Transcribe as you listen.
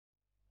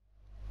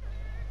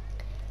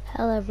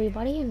Hello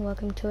everybody and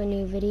welcome to a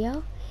new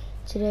video.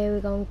 Today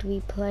we're going to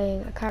be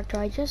playing a character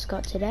I just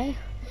got today,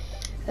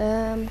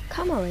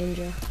 Camo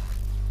Ranger.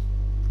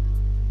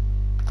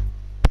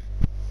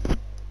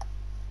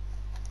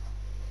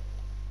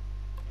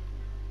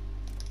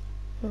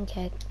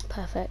 Okay,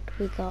 perfect,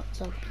 we got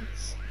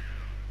zombies.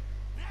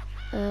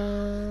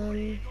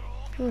 Okay.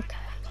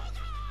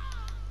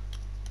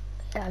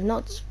 I've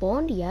not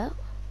spawned yet.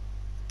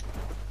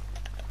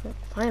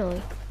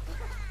 Finally.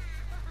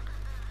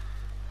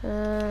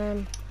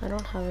 I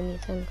don't have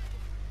anything.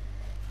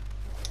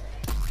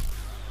 I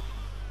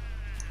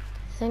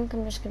think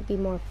I'm just gonna be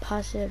more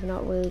passive,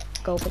 not really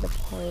go for the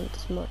point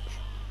as much.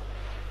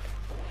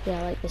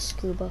 Yeah, like the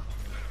scuba.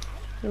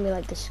 Maybe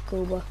like the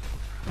scuba.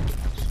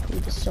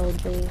 Scuba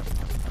soldier.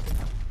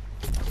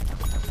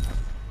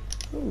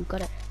 Ooh,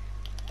 got it.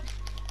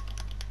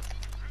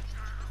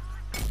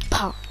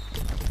 Pop.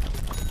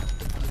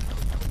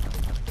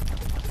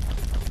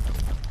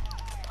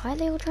 Why are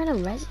they all trying to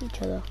res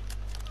each other?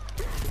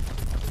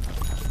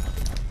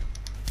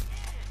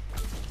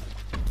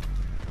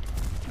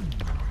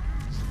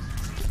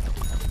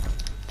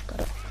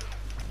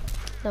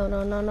 No,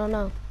 no, no, no,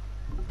 no.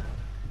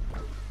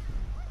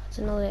 That's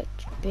an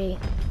electric bee.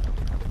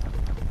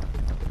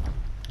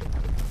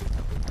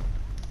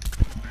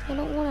 I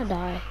don't want to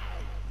die.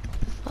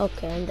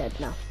 Okay, I'm dead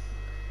now.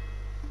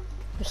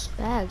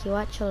 Respect, you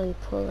actually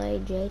pull a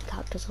jade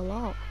cactus a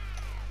lot.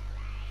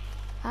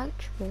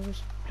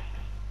 Actuals.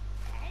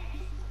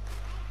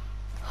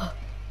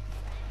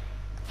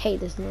 Hate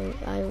this noise.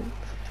 I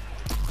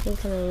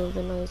think I love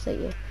the noise that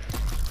you.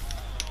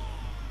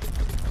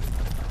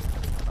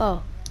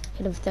 Oh.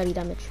 Hit him for 30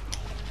 damage.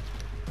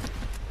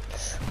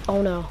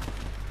 Oh no.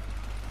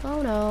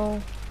 Oh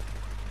no.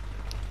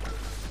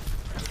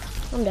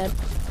 I'm dead.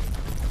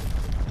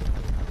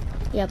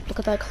 Yep, look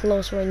at that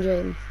close range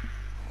aim.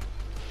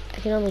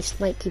 I can only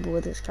snipe people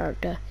with this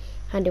character.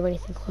 Can't do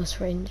anything close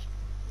range.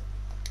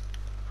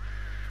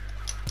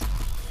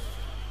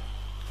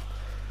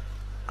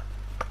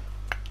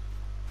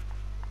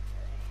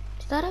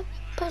 Is that a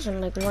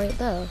person like right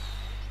there?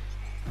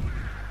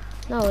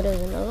 No, it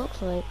isn't. It looks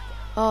like.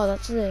 Oh,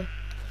 that's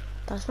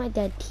my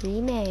dead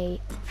teammate.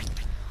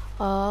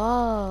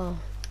 Oh.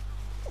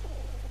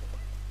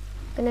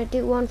 Gonna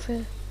do one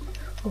for.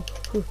 Can't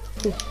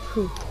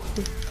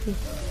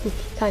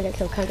get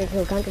killed, can't get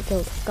killed, can't get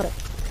killed. Got it.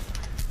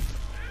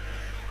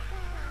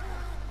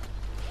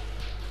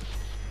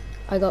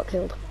 I got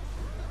killed.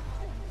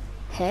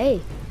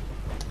 Hey.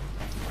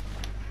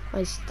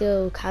 I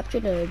still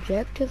captured an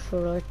objective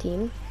for our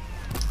team.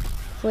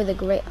 For the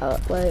great.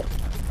 Wait.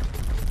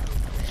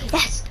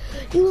 Yes!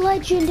 You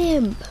legend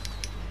imp!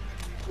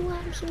 You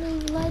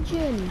absolute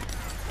legend!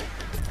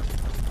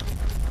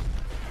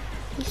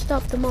 You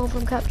stopped them all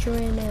from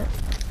capturing it.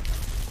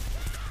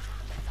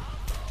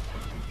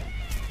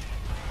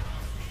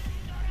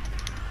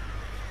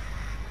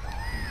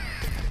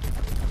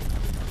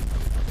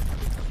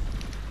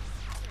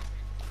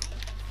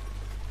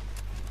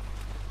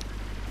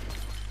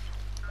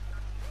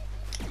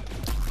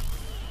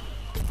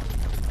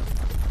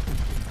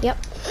 Yep.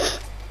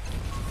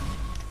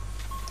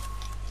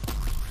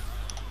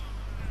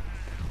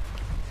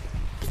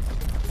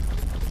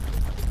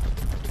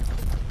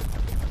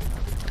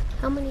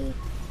 How many?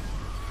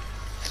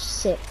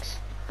 6.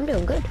 I'm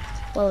doing good.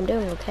 Well, I'm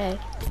doing okay.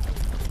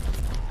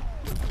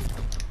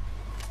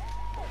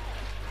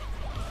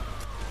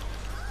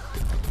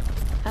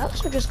 I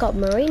also just got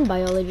marine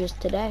biologist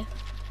today.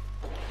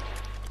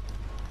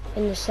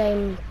 In the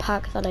same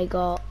pack that I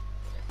got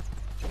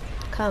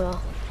Camo.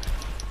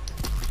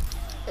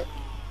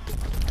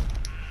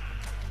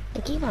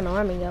 They keep on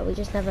arming it, we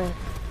just never.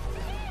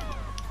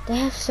 They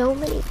have so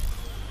many.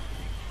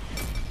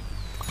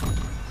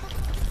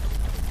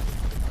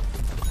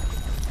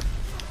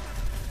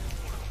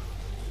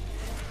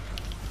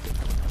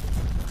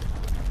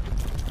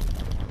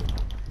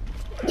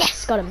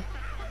 Yes, got him.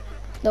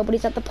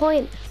 Nobody's at the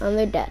point, and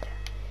they're dead.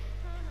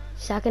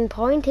 Second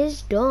point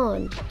is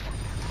done.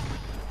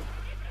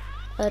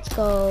 Let's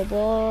go,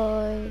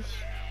 boys.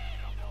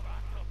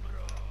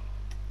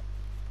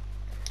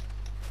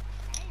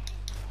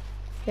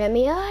 Get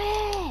me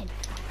ahead.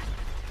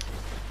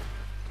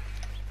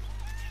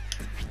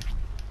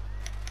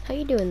 How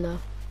you doing though?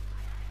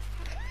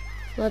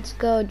 Let's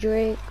go,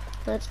 Drake.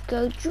 Let's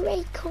go,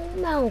 Draco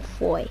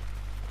Malfoy.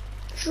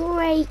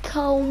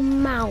 Draco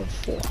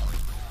Malfoy.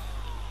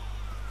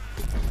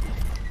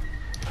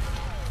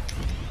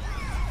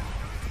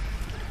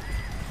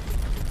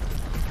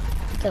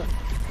 Kill him.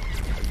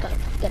 Got him.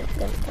 Get him.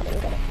 Get him. Get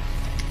him. Get him.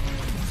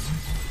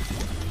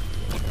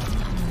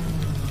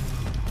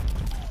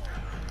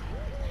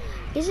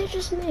 Is it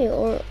just me,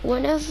 or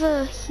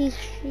whenever he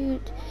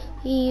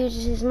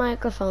uses his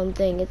microphone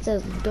thing, it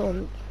says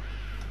 "don't"?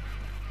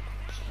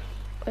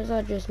 Or is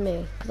that just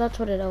me? Because that's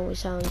what it always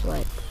sounds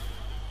like.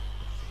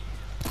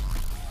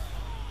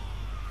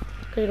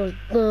 Because it goes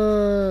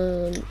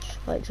 "bunch"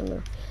 like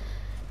something.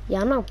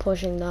 Yeah, I'm not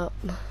pushing that.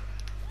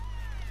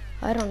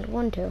 I don't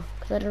want to,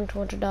 because I don't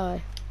want to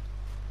die.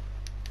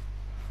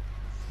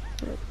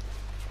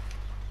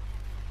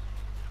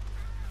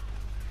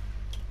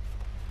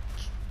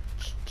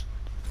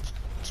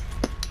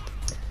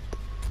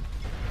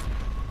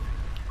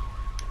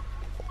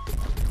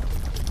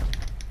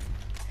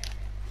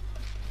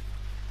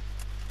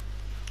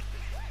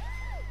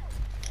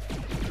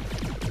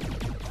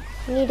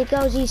 We need to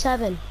go,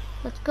 Z7.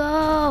 Let's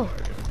go.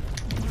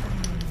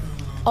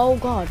 Oh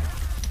God.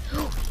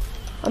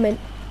 I'm in.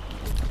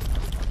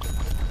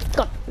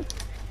 God.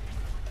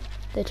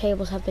 The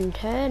tables have been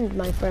turned,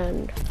 my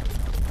friend.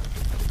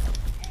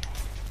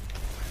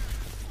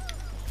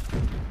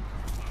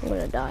 I'm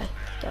gonna die.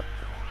 Yep.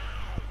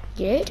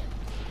 Jade?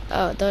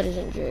 Oh, that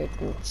isn't Jade.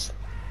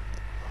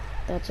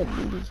 That's a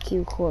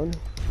BBQ corn.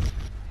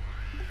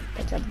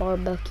 That's a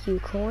barbecue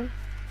corn.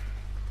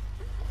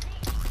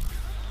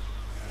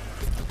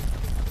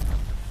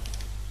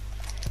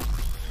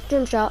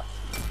 Jump shot.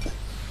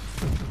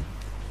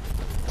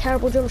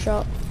 Terrible jump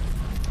shot.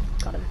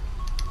 Got him.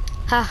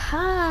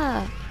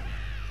 Haha!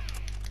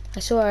 I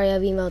swear I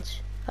have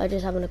emotes. I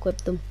just haven't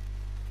equipped them.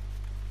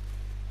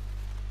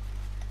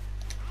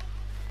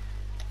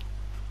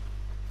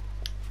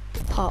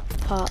 Pop,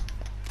 pop.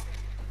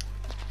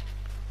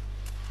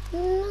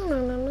 No,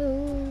 no, no,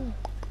 no.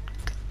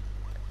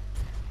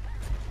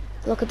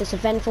 Look at this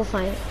eventful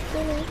fight.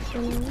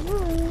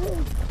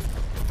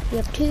 We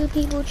have two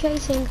people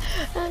chasing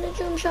and a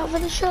jump shot for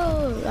the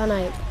show. And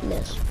I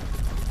miss.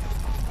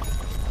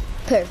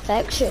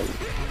 Perfection.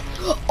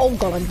 Oh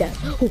God, I'm dead.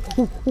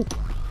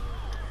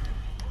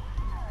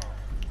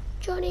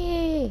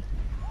 Johnny.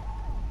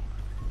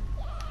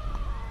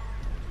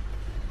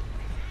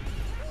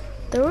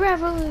 The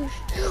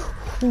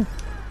revolution.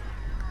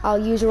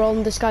 I'll use roll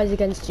in disguise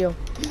against you.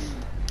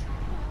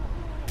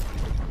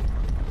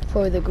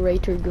 For the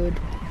greater good.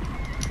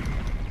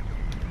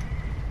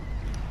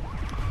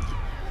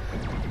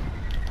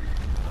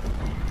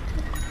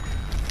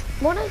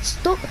 What I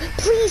stop?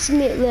 Please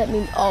let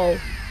me. Oh.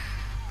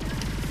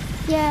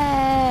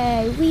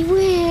 Yay! We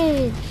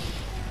win!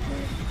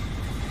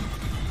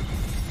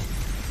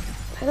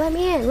 Let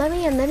me in, let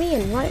me in, let me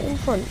in. Right in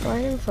front,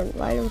 right in front,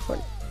 right in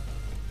front.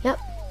 Yep.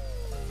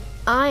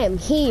 I am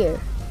here.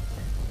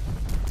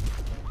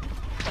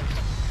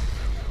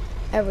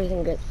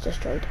 Everything gets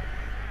destroyed.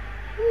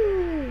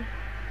 Woo.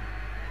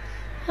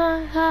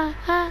 Ha ha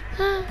ha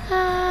ha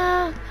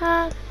ha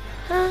ha.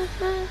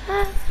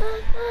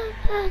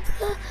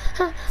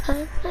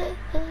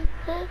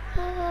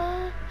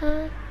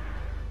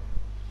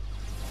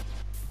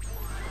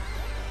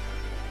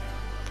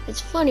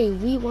 It's funny,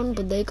 we won,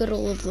 but they got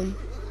all of them.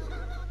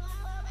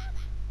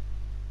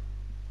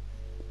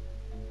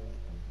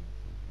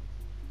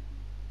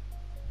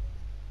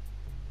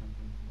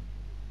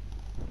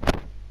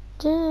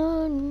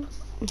 Done.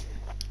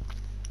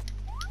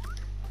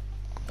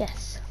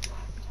 Yes.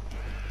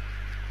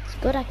 It's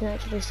good I can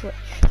actually switch.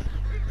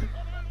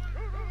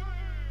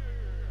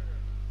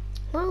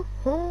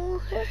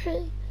 Oh,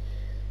 hey.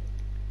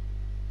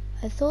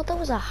 I thought that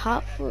was a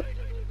hat for...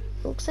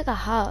 Looks like a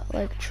hat,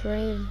 like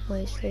train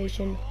way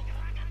station.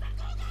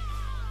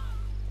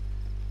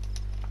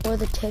 Or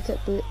the ticket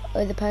booth,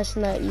 or the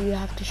person that you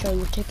have to show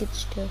your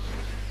tickets to.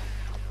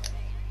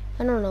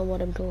 I don't know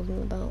what I'm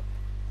talking about.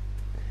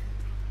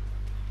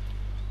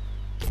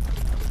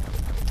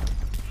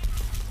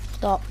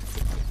 Stop.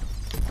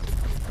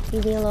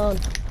 Leave me alone.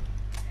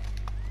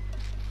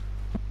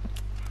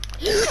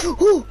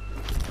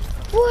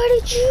 Where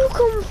did you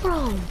come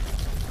from?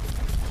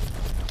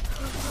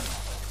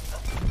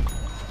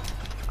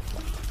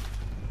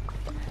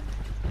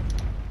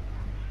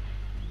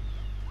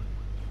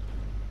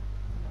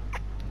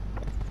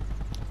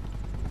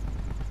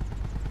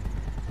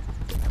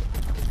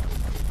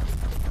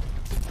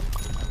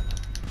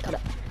 Got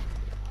it.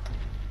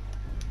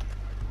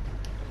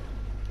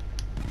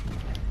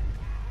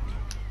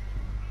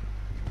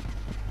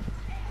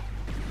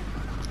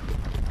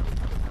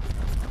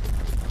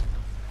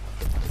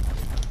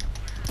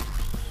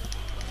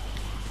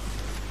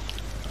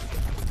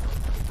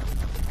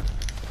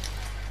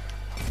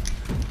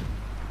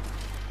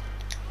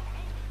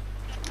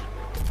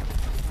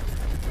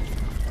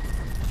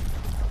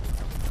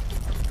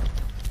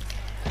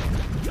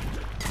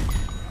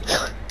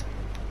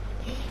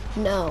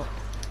 No.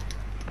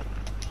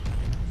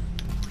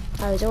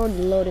 I was already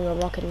loading a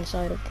rocket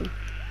inside of them.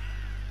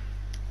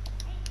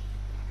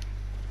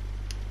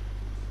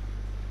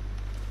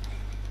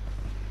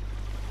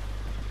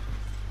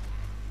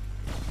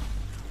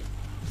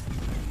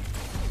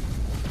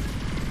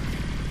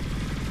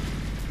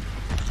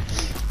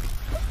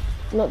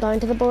 I'm not dying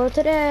to the board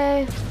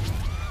today.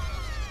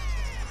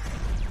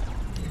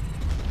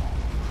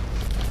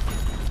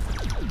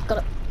 Got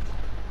it.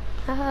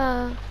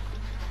 Haha.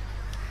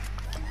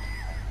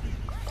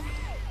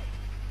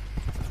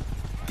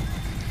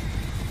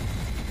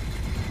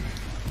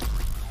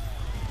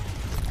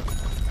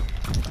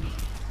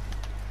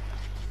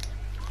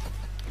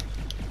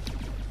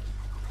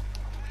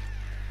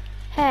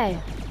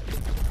 Hey.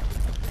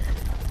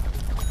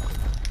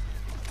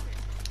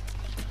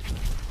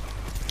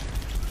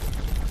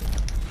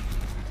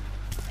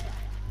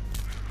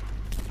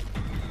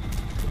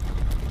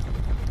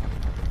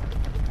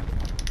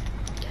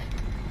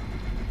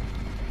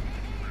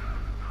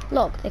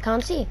 Look, they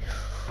can't see.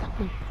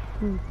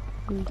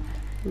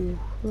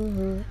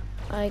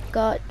 I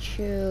got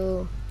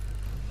you.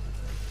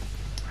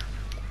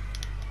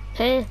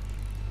 Hey.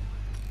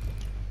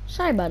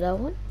 Sorry about that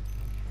one.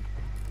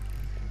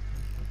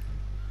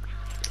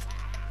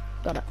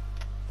 Got it.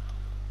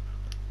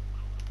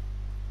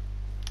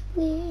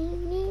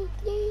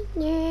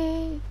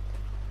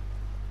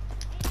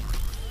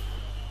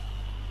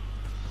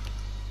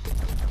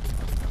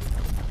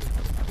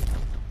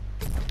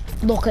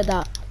 Look at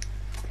that.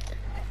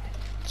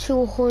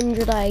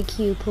 200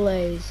 IQ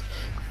plays.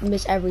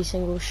 Miss every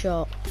single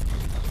shot.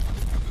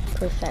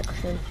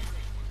 Perfection.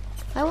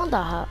 I want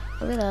that hat.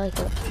 I really like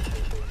it.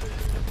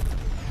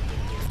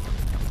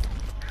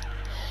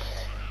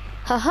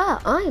 Haha,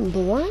 I'm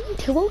blind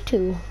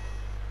 202.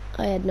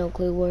 I had no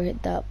clue where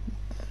hit that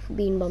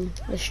bean bum.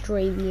 The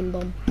stray bean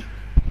bum.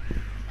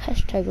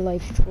 Hashtag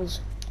life struggles.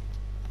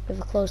 We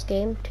have a close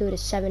game.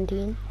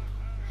 2-17.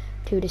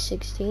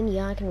 2-16.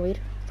 Yeah, I can read.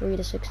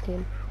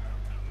 3-16.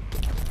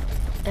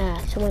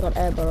 Someone got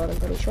airborne, I'm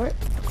pretty sure.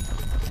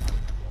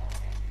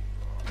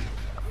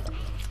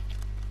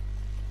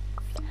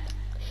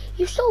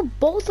 You stole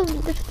both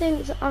of the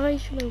things I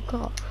should have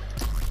got.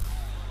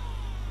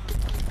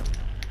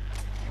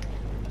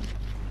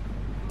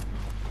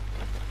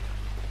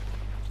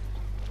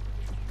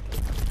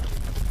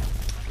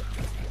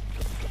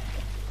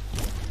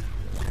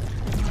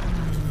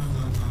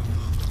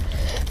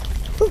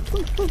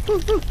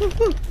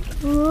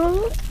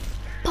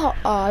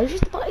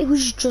 He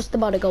was just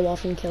about to go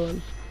off and kill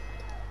him.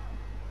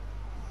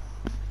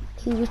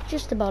 He was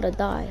just about to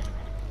die.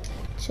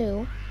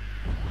 To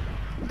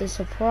the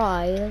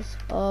surprise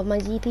of my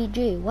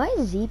ZPG. Why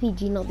is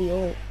ZPG not the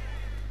ult?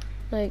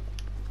 Like,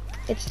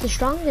 it's the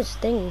strongest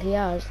thing he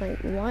has. Like,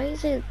 why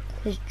is it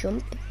his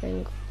jump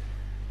thing?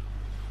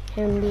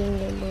 Him being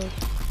able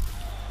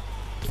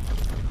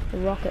to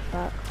rocket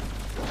back.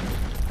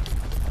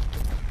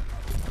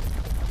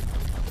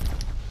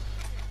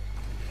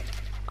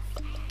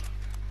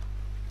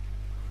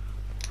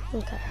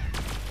 Okay.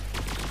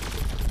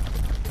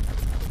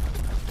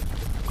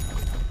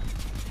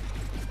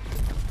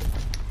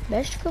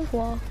 Best of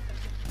war.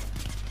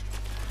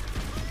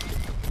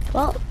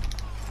 Well,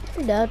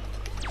 you're dead.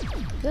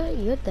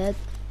 You're dead.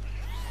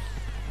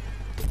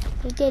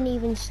 You didn't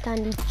even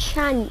stand a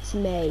chance,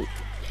 mate.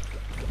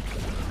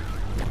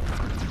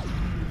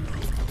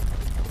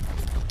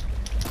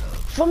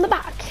 From the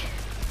back.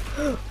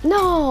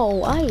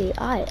 No,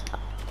 I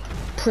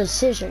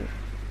precision.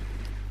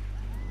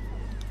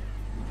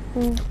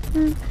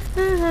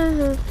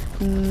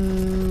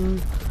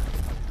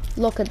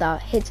 Look at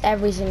that, hits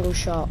every single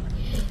shot.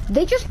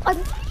 They just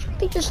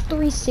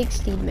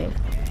 360'd me.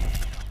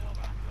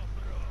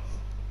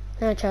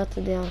 I tried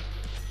to down.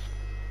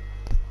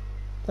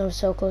 I was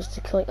so close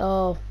to killing.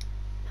 Oh,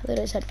 I thought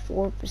I just had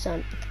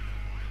 4%.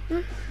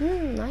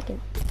 I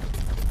can.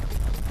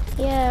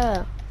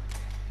 Yeah.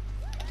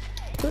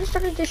 Who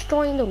started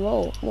destroying the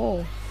wall?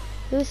 Whoa.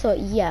 Who thought,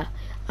 yeah,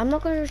 I'm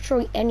not gonna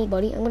destroy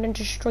anybody. I'm gonna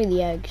destroy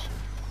the eggs.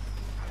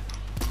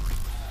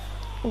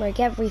 Break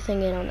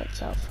everything in on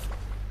itself.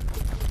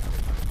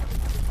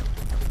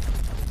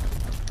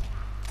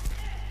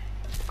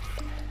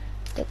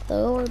 Get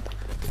the orb.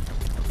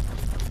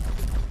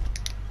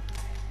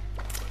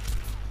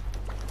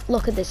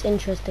 Look at this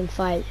interesting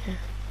fight.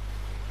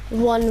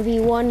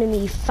 1v1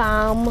 me,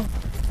 fam.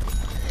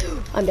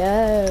 I'm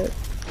dead.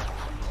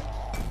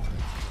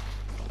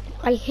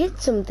 I hit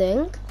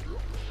something.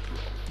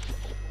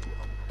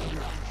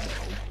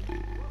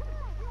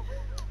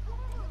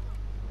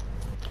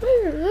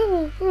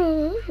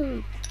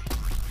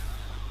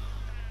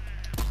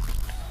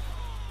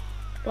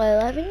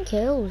 Well, 11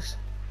 kills.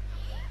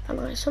 And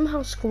I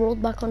somehow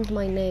scrolled back onto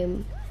my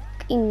name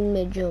in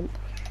mid-jump.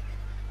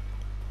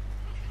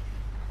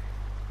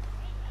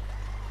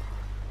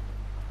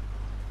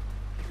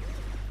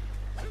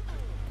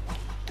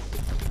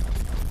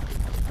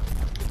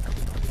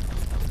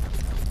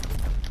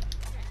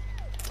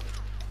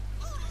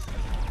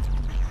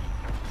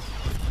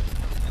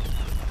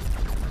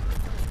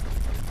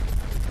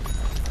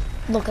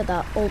 Look at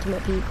that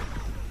ultimate peak.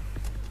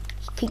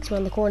 Just peeks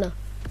around the corner.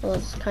 Well,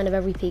 it's kind of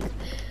every peak.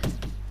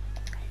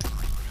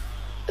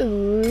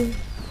 Ooh.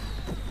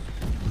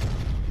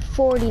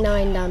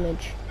 49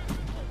 damage.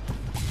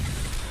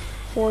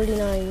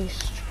 49.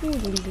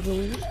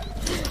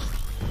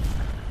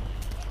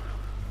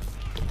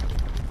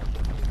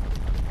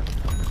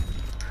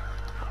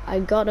 I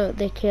got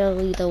the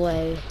kill either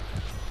way.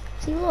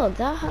 See, look,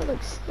 that hat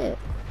looks sick.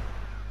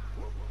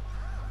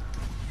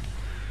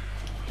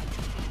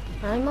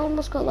 I'm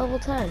almost got level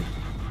 10.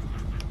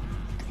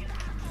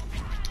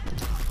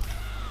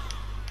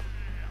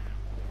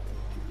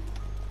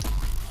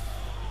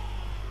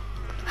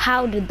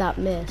 How did that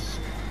miss?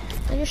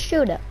 I just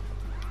shoot it.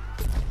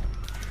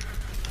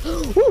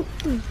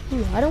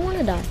 I don't want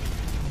to die.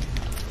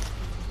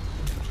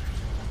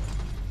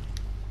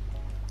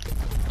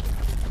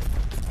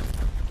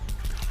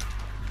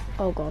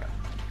 Oh god.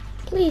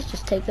 Please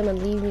just take them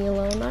and leave me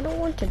alone. I don't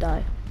want to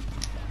die.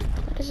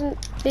 I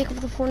doesn't make up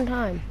the fun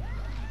time.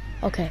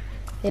 Okay,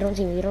 they don't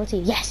see me, they don't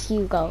see me. Yes,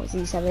 you go,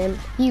 Z7.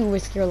 You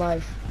risk your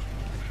life.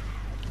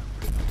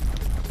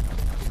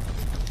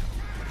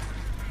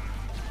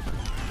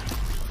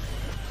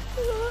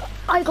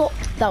 I got,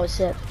 that was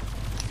sick.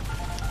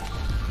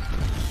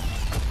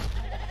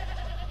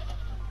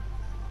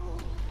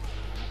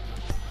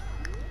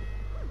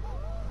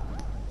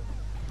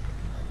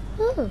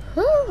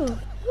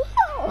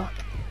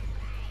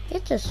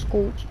 It's a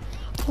scorch.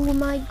 Oh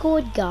my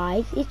god,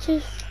 guys, it's a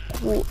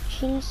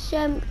scorching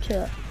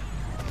center.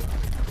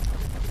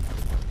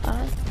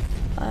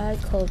 I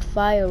called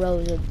fire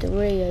rose at 3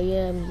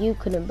 AM. You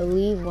couldn't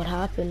believe what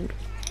happened.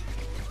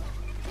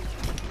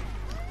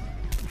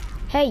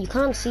 Hey, you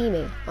can't see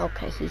me.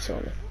 Okay, he saw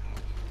me.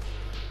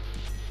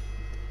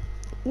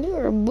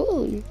 You're a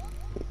bully.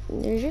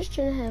 You're just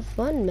trying to have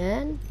fun,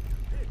 man.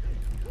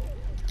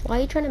 Why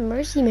are you trying to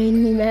mercy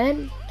main me,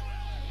 man?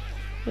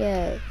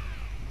 Yeah.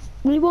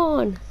 We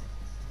won.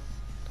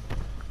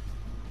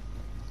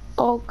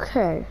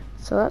 Okay,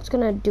 so that's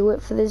gonna do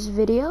it for this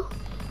video.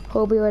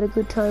 Hope you had a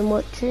good time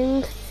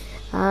watching,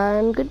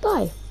 and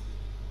goodbye.